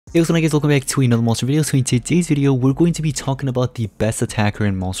Hey, what's going on guys, welcome back to another monster video. So in today's video, we're going to be talking about the best attacker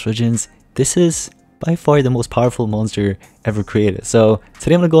in Monster Legends. This is by far the most powerful monster ever created. So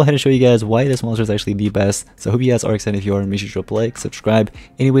today I'm going to go ahead and show you guys why this monster is actually the best. So I hope you guys are excited. If you are, make sure to drop a like, subscribe.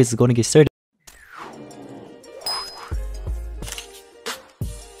 Anyways, let's go and get started.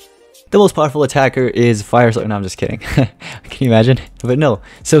 The most powerful attacker is Fire Sword. No, I'm just kidding. Can you imagine? But no.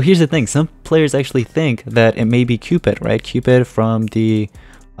 So here's the thing. Some players actually think that it may be Cupid, right? Cupid from the...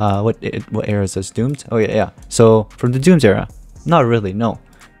 what era is this? Doomed? Oh yeah. So from the Doomed era. Not really, no.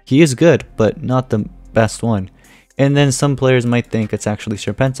 He is good, but not the best one. And then some players might think it's actually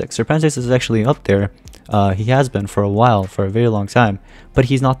Serpentix. Serpentix is actually up there. He has been for a while, for a very long time. But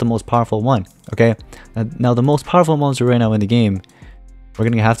he's not the most powerful one, okay? Now the most powerful monster right now in the game, we're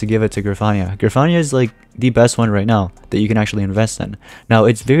gonna have to give it to Grifania. Grifania is like the best one right now that you can actually invest in. Now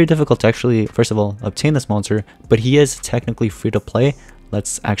it's very difficult to actually, first of all, obtain this monster, but he is technically free to play.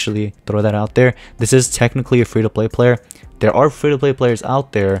 Let's actually throw that out there. This is technically a free-to-play player. There are free-to-play players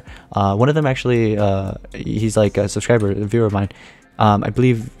out there. One of them actually, he's like a subscriber, a viewer of mine. I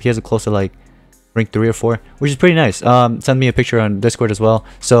believe he has a close to like rank 3 or 4, which is pretty nice. Send me a picture on Discord as well.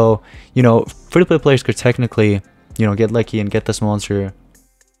 So, you know, free-to-play players could technically, you know, get lucky and get this monster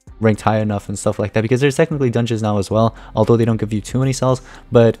ranked high enough and stuff like that, because there's technically dungeons now as well, although they don't give you too many cells,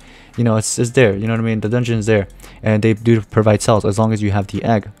 but you know, it's there, you know what I mean? The dungeon is there and they do provide cells as long as you have the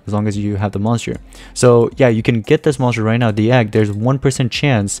egg, as long as you have the monster. So yeah, you can get this monster right now. The egg, there's 1%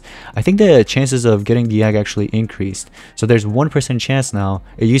 chance. I think the chances of getting the egg actually increased, so there's 1% chance now.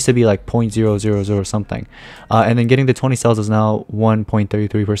 It used to be like 0.000 something, and then getting the 20 cells is now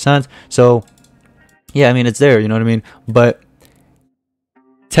 1.33%. so yeah, I mean, it's there, you know what I mean? But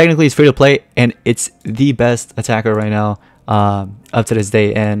technically it's free to play and it's the best attacker right now, up to this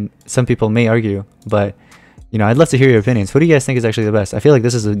day. And some people may argue, but you know, I'd love to hear your opinions. What do you guys think is actually the best? I feel like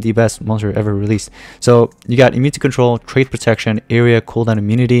this is the best monster ever released. So you got immune to control, trait protection, area cooldown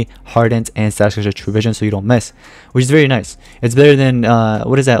immunity, hardened, and status true vision, so you don't miss, which is very nice. It's better than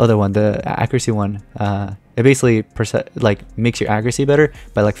what is that other one, the accuracy one? It basically like makes your accuracy better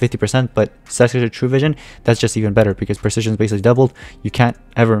by like 50%, but status true vision, that's just even better because precision is basically doubled. You can't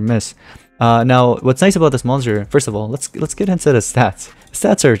ever miss. Now what's nice about this monster, first of all, let's get into the stats.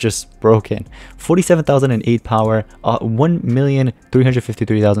 Stats are just broken. 47,008 power,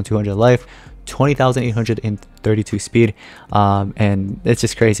 1,353,200 life, 20,832 speed, and it's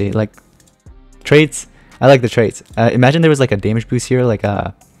just crazy. Like traits, I like the traits. Imagine there was like a damage boost here, like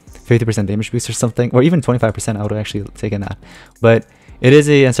a 50% damage boost or something, or even 25%. I would have actually taken that. But it is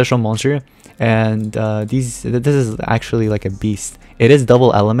a ancestral monster, and this is actually like a beast. It is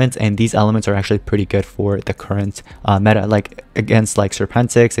double elements, and these elements are actually pretty good for the current meta, like against like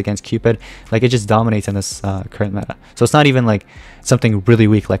Serpentix, against Cupid. Like it just dominates in this current meta. So it's not even like something really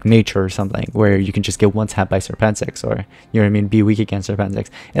weak like nature or something where you can just get one tap by Serpentix, or you know what I mean, be weak against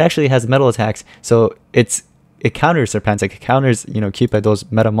Serpentix. It actually has metal attacks, so it counters Serpentix, it counters, you know, Cupid,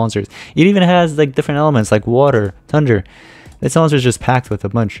 those meta monsters. It even has like different elements like water, thunder. This monster is just packed with a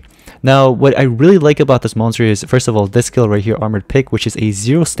bunch. Now, what I really like about this monster is, first of all, this skill right here, Armored Pick, which is a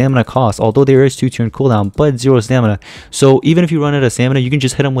 0 stamina cost, although there is 2-turn cooldown, but 0 stamina. So even if you run out of stamina, you can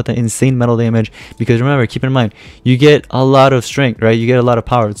just hit him with an insane metal damage, because remember, keep in mind, you get a lot of strength, right? You get a lot of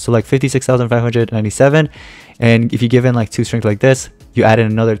power. So like 56,597, and if you give in like 2 strength like this, you add in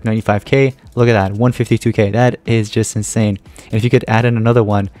another 95k. Look at that, 152k. That is just insane. And if you could add in another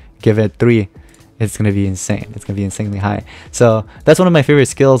one, give it 3, it's gonna be insane. It's gonna be insanely high. So that's one of my favorite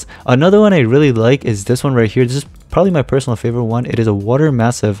skills. Another one I really like is this one right here. This is probably my personal favorite one. It is a water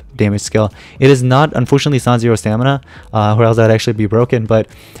massive damage skill. It is not, unfortunately, it's not 0 stamina, or else that'd actually be broken. But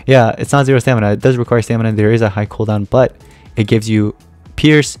yeah, it's not 0 stamina. It does require stamina. There is a high cooldown, but it gives you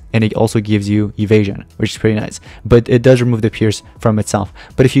pierce, and it also gives you evasion, which is pretty nice. But it does remove the pierce from itself.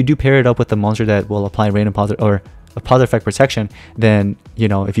 But if you do pair it up with a monster that will apply random positive or a positive effect protection, then you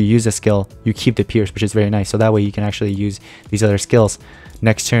know, if you use a skill, you keep the pierce, which is very nice. So that way you can actually use these other skills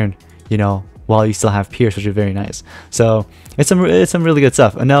next turn, you know, while you still have pierce, which is very nice. So it's some really good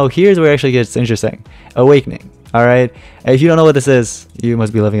stuff. And now here's where it actually gets interesting. Awakening. All right, if you don't know what this is, you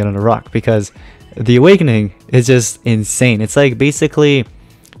must be living it on a rock, because the Awakening is just insane. It's like basically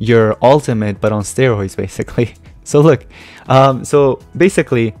your ultimate, but on steroids, basically. So look, so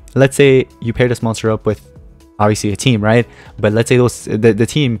basically, let's say you pair this monster up with obviously a team, right? But let's say the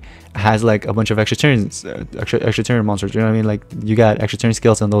team has like a bunch of extra turns, extra turn monsters, you know what I mean? Like you got extra turn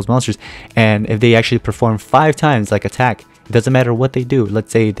skills on those monsters, and if they actually perform 5 times like attack, it doesn't matter what they do.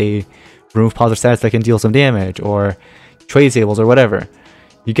 Let's say they remove positive stats that can deal some damage, or trade tables or whatever,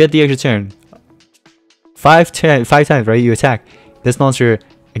 you get the extra turn. 5 times, right? You attack this monster,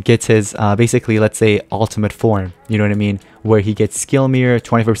 gets his basically, let's say, ultimate form, you know what I mean, where he gets skill mirror,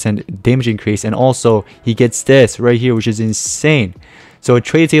 24% damage increase, and also he gets this right here, which is insane. So it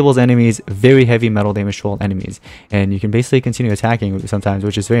trade tables enemies very heavy metal damage roll enemies, and you can basically continue attacking sometimes,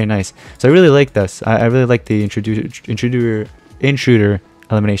 which is very nice. So I really like this. I really like the intruder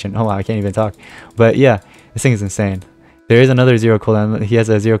elimination. Oh wow, I can't even talk. But yeah, this thing is insane. There is another 0 cooldown. He has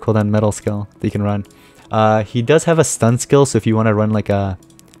a 0 cooldown metal skill that you can run. He does have a stun skill, so if you want to run like a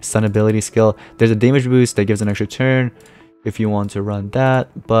stun ability skill, there's a damage boost that gives an extra turn if you want to run that.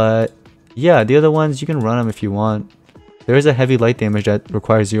 But yeah, the other ones you can run them if you want. There is a heavy light damage that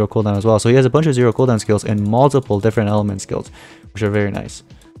requires 0 cooldown as well. So he has a bunch of 0 cooldown skills and multiple different element skills, which are very nice.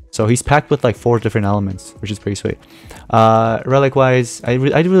 So he's packed with like 4 different elements, which is pretty sweet. Relic wise, I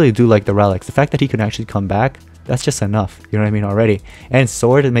really do like the relics. The fact that he can actually come back, that's just enough. You know what I mean already. And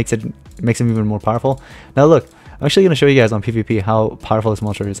sword, it makes him even more powerful. Now look, I'm actually going to show you guys on PvP how powerful this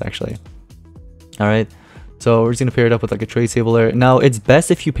monster is actually. Alright, so we're just going to pair it up with like a trade tabler. Now it's best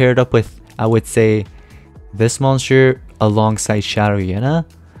if you pair it up with, I would say, this monster alongside Shadow Yena,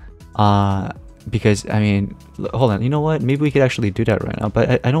 because I mean, hold on, you know what, maybe we could actually do that right now,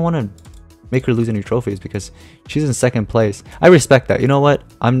 but I don't want to make her lose any trophies because she's in 2nd place. I respect that. You know what,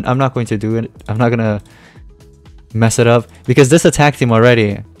 I'm not going to do it. I'm not gonna mess it up because this attack team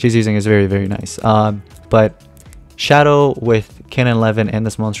already she's using is very, very nice. But Shadow with Cannon 11 and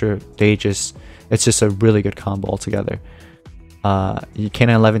this monster, it's just a really good combo altogether.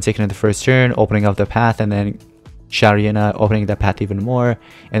 Cannon 11 taking it the first turn, opening up the path, and then Shadow Yena opening that path even more,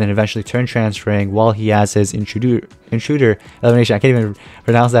 and then eventually turn transferring while he has his intruder elimination. I can't even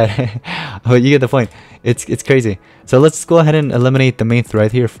pronounce that, but you get the point. It's crazy. So let's go ahead and eliminate the main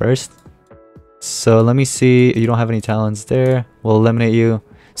threat here first. So let me see. You don't have any talents there. We'll eliminate you.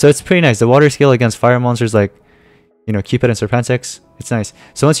 So it's pretty nice. The water skill against fire monsters like, you know, Cupid and Serpentix. It's nice.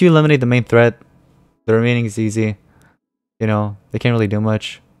 So once you eliminate the main threat, the remaining is easy. You know, they can't really do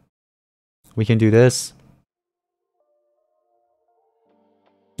much. We can do this.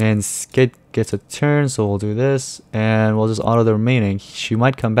 And Skid gets a turn, so we'll do this. And we'll just auto the remaining. She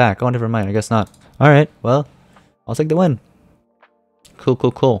might come back. Oh, never mind. I guess not. Alright, well, I'll take the win. Cool,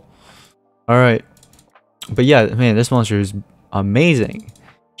 cool, cool. Alright. But yeah, man, this monster is amazing.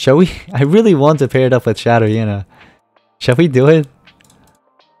 Shall we? I really want to pair it up with Shadow Yena. Shall we do it?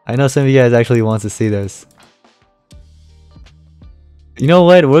 I know some of you guys actually want to see this. You know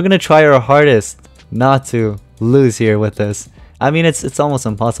what? We're gonna try our hardest not to lose here with this. I mean, it's almost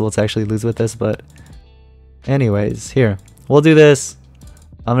impossible to actually lose with this, but anyways, here, we'll do this.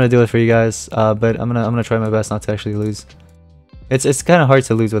 I'm gonna do it for you guys, but I'm gonna try my best not to actually lose. It's kind of hard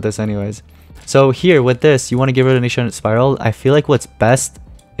to lose with this anyways. So here with this, you want to give it an Nation Spiral. I feel like what's best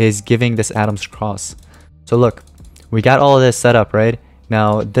is giving this Adam's Cross. So look, we got all of this set up, right?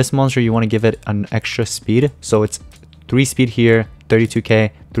 Now this monster, you want to give it an extra speed, so it's 3 speed here,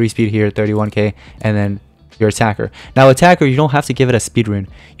 32k, 3 speed here, 31k, and then your attacker. Now attacker, you don't have to give it a speed rune.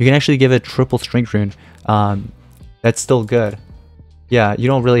 You can actually give it triple strength rune. That's still good. Yeah, you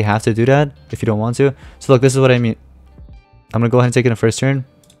don't really have to do that if you don't want to. So look, this is what I mean. I'm gonna go ahead and take it in the first turn.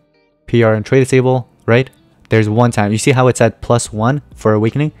 PR and trade table, right? There's one time. You see how it's at +1 for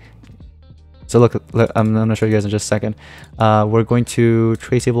awakening? So look, I'm gonna show you guys in just a second. We're going to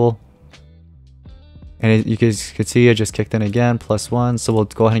trade table. And you guys could see it just kicked in again, +1. So we'll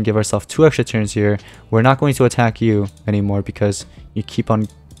go ahead and give ourselves 2 extra turns here. We're not going to attack you anymore because you keep on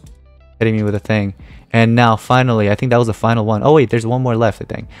hitting me with a thing. And now finally, I think that was the final one. Oh wait, there's one more left, I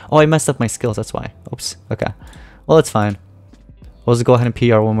think. Oh, I messed up my skills, that's why. Oops, okay. Well, it's fine. We'll just go ahead and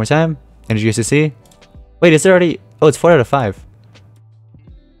PR one more time. And as you guys can see, wait, is there already, oh, it's 4 out of 5.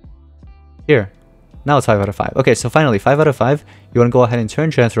 Here, now it's 5 out of 5. Okay, so finally, 5 out of 5. You want to go ahead and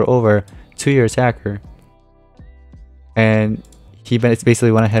turn transfer over to your attacker. And he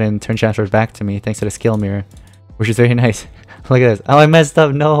basically went ahead and turn transferred back to me thanks to the skill mirror, which is very nice. Look at this. Oh, I messed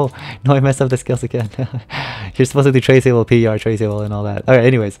up. No, I messed up the skills again. You're supposed to do trade table, PR, trade table, and all that. Alright,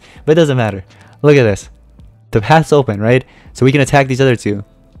 anyways, but it doesn't matter. Look at this. The path's open, right? So we can attack these other two.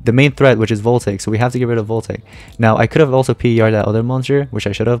 The main threat, which is Voltaic, so we have to get rid of Voltaic. Now, I could have also PR'd that other monster, which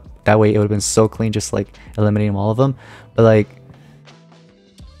I should have. That way, it would have been so clean, just like eliminating all of them. But like,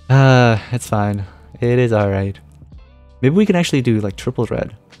 it's fine. It is alright. Maybe we can actually do like triple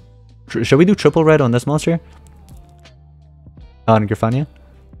red. Should we do triple red on this monster? On Grifania?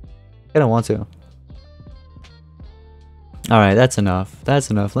 I don't want to. Alright, that's enough.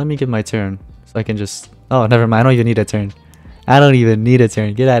 That's enough. Let me give my turn. So I can just... Oh, never mind. I don't even need a turn. I don't even need a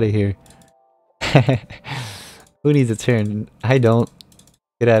turn. Get out of here. Who needs a turn? I don't.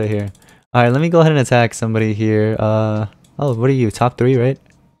 Get out of here. Alright, let me go ahead and attack somebody here. Oh, what are you? Top 3, right?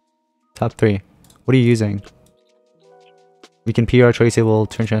 Top 3. What are you using? We can PR, trade table,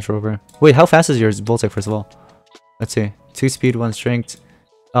 turn transfer over. Wait, how fast is yours Voltic first of all? Let's see. 2 speed, 1 strength.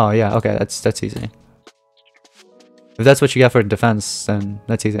 Oh yeah, okay, that's easy. If that's what you got for defense, then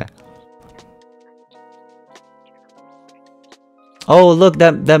that's easy. Oh look,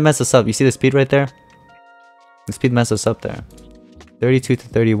 that messed us up. You see the speed right there? The speed messed us up there. 32 to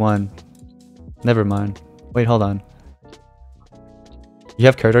 31. Never mind. Wait, hold on. You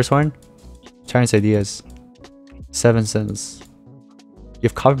have Kurdar's Horn? Tyrant's Ideas. 7 cents. You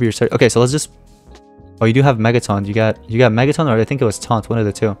have Copper Beer. Okay, so let's just... Oh, you do have Megaton. You got Megaton, or I think it was Taunt, one of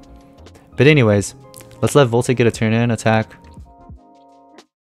the two. But anyways, let's let Voltic get a turn in, attack.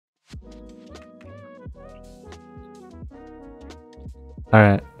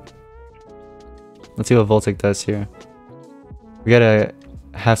 Alright. Let's see what Voltic does here. We gotta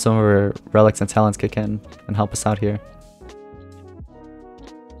have some of our relics and talents kick in and help us out here.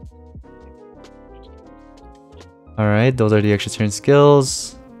 Alright, those are the extra turn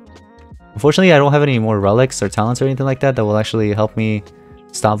skills. Unfortunately, I don't have any more relics or talents or anything like that that will actually help me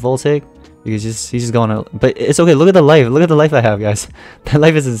stop Voltic. Because he's just going to... But it's okay, look at the life. Look at the life I have, guys. That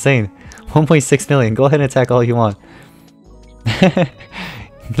life is insane. 1.6 million. Go ahead and attack all you want.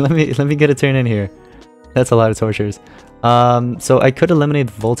 let me get a turn in here. That's a lot of tortures. So I could eliminate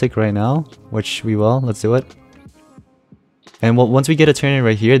Voltic right now, which we will. Let's do it. And once we get a turn in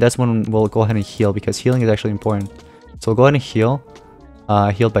right here, that's when we'll go ahead and heal, because healing is actually important. So we'll go ahead and heal.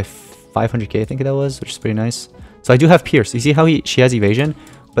 Healed by 500k, I think that was, which is pretty nice. So I do have Pierce. You see how she has evasion?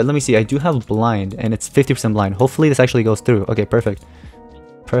 But let me see. I do have blind, and it's 50% blind. Hopefully this actually goes through. Okay, perfect.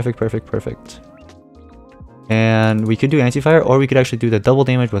 Perfect. And we could do anti-fire, or we could actually do the double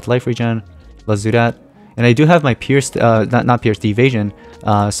damage with life regen. Let's do that. And I do have my Pierce, not Pierce, the evasion.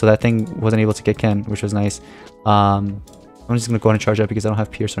 So that thing wasn't able to kick in, which was nice. I'm just going to go ahead and charge up because I don't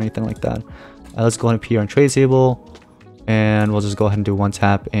have Pierce or anything like that. Let's go ahead and PR on trade table. And we'll just go ahead and do 1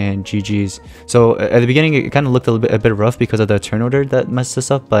 tap and GG's. So at the beginning, it kind of looked a bit rough because of the turn order that messed us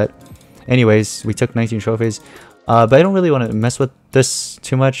up. But anyways, we took 19 trophies. But I don't really want to mess with this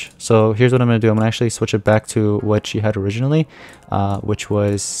too much. So here's what I'm going to do. I'm going to actually switch it back to what she had originally, which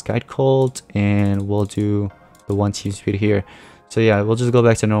was Guide Cold. And we'll do the 1 team speed here. So yeah, we'll just go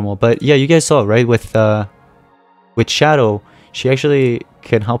back to normal. But yeah, you guys saw, right? With Shadow, she actually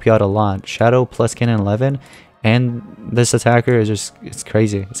can help you out a lot. Shadow plus Cannon 11. And this attacker is just, it's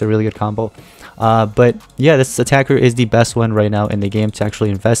crazy. It's a really good combo. But yeah, this attacker is the best one right now in the game to actually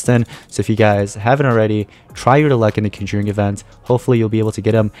invest in. So if you guys haven't already, try your luck in the Conjuring event. Hopefully you'll be able to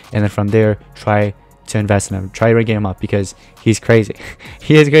get him. And then from there, try to invest in him. Try to get him up because he's crazy.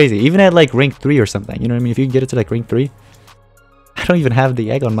 He is crazy. Even at like rank 3 or something. You know what I mean? If you can get it to like rank 3. I don't even have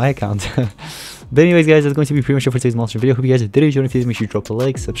the egg on my account. But anyways, guys, that's going to be pretty much it for today's monster video. Hope you guys did enjoy. If you did, make sure you drop a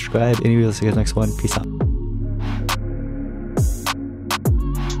like, subscribe, and we'll see you guys next one. Peace out.